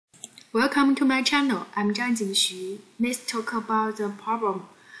Welcome to my channel. I'm Zhangjin Xu. Let's talk about the problem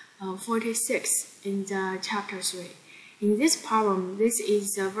 46 in the chapter 3. In this problem, this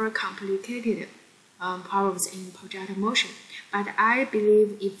is a very complicated problems in projectile motion. But I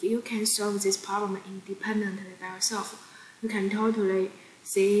believe if you can solve this problem independently by yourself, you can totally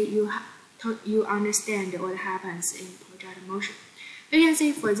see you understand what happens in projectile motion. You can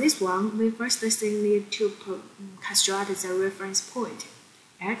see for this one, we first thing need to construct the reference point.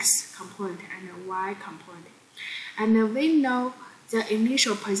 X component and Y component, and we know the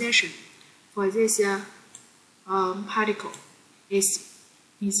initial position for this particle is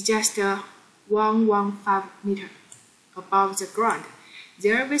just 115 meter above the ground.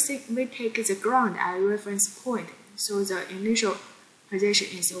 There we take the ground as reference point, so the initial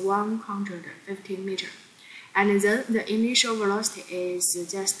position is 115 meter, and then the initial velocity is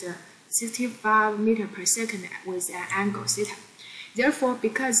just 65 meter per second with an angle theta. Therefore,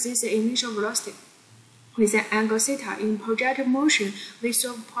 because this initial velocity with an angle theta in projectile motion, we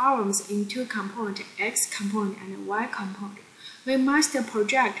solve problems in two components, x component and y component. We must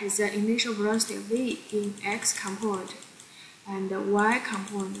project the initial velocity v in x component and y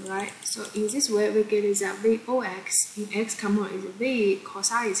component, right? So in this way, we get the vox in x component is v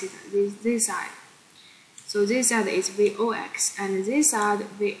cosine theta, this side. So this side is vox, and this side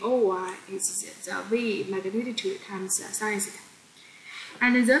voy is the v magnitude times the sine theta.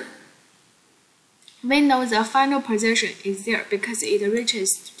 And then we know the final position is there because it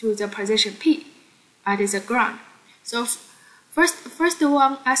reaches to the position P at the ground. So first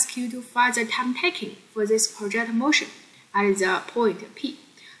one asks you to find the time taking for this projectile motion at the point P.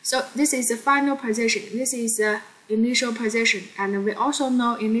 So this is the final position, this is the initial position, and we also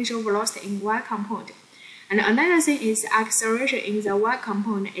know initial velocity in y component. And another thing is acceleration in the y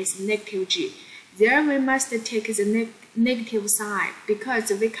component is negative g. There we must take the negative sign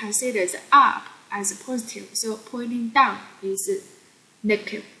because we consider the up as positive, so pointing down is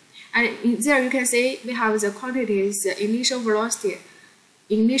negative. And in there you can see we have the quantities, the initial velocity,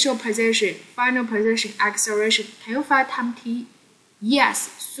 initial position, final position, acceleration. Can you find time t?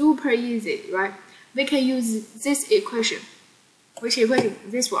 Yes, super easy, right? We can use this equation. Which equation?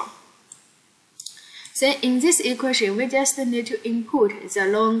 This one. So in this equation, we just need to input the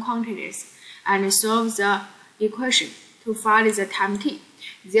known quantities and solve the equation to find the time t.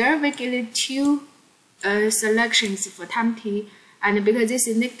 There we get two selections for time t, and because this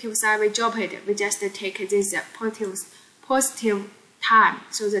is negative side, we drop it. We just take this positive time,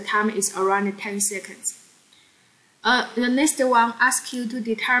 so the time is around 10 seconds. The next one asks you to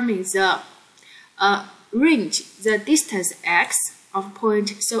determine the range, the distance x of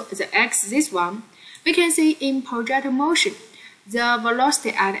point. So the x, this one, we can see in projectile motion, the velocity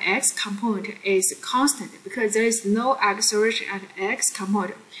at x component is constant because there is no acceleration at x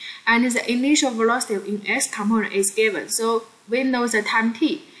component, and the initial velocity in x component is given. So we know the time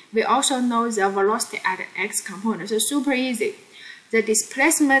t. We also know the velocity at x component. So super easy. The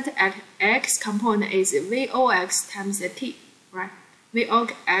displacement at x component is vox times the t, right?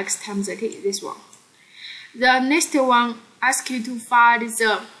 Vox times the t. This one. The next one asks you to find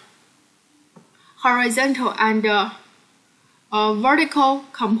the horizontal and vertical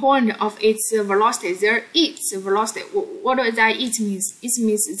component of its velocity. There its velocity. What does that it means? It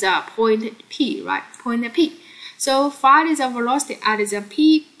means the point P, right? Point P. So find the velocity at the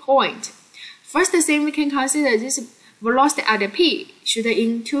P point. First thing we can consider this velocity at the P should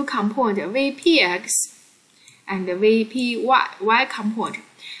in two components, Vpx and Vpy, y component.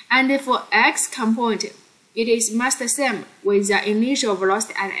 And for x component, it is must same with the initial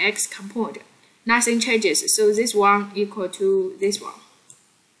velocity at x component. Nothing changes, so this one equal to this one.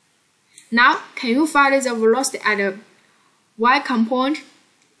 Now, can you find the velocity at the y component?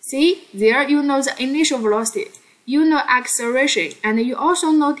 See, there you know the initial velocity, you know acceleration, and you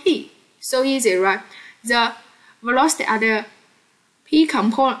also know t. So easy, right? The velocity at the p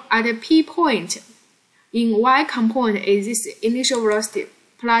component at the p point in y component is this initial velocity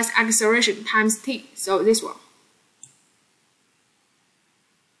plus acceleration times t. So this one.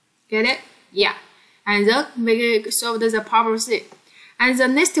 Get it? Yeah, and then we solve the problem C. And the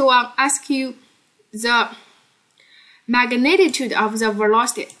next one asks you the magnitude of the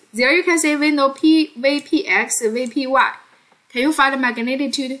velocity. There you can say we know P, Vpx, Vpy. Can you find the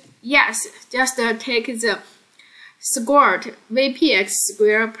magnitude? Yes, just take the squared Vpx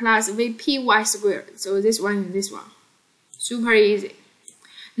square plus Vpy square. So this one and this one. Super easy.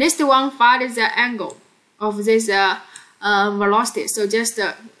 Next one, find the angle of this velocity. So just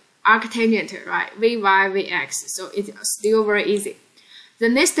arctangent, right? Vy, Vx. So it's still very easy. The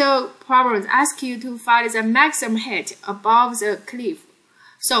next problem asks you to find the maximum height above the cliff.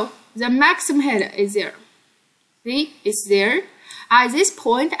 So the maximum height is there. See, it's there. At this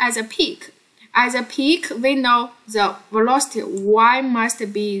point, as a peak, we know the velocity y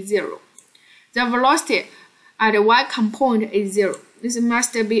must be 0. The velocity at the y component is 0. This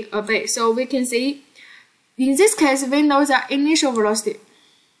must be a base. So we can see, in this case, we know the initial velocity.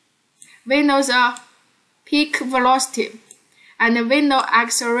 We know the peak velocity. And we know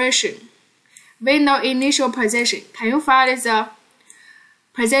acceleration. We know initial position. Can you find the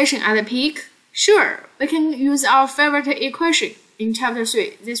position at the peak? Sure, we can use our favorite equation in chapter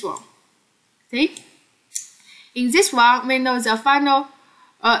 3, this one. See? In this one, we know the final,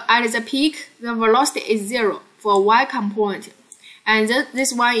 at the peak, the velocity is 0 for y component. And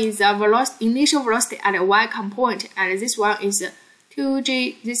this one is the initial velocity at the y component. And this one is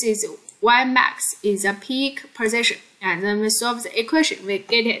 2g, this is y max, is the peak position. And then we solve the equation, we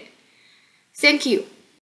get it. Thank you.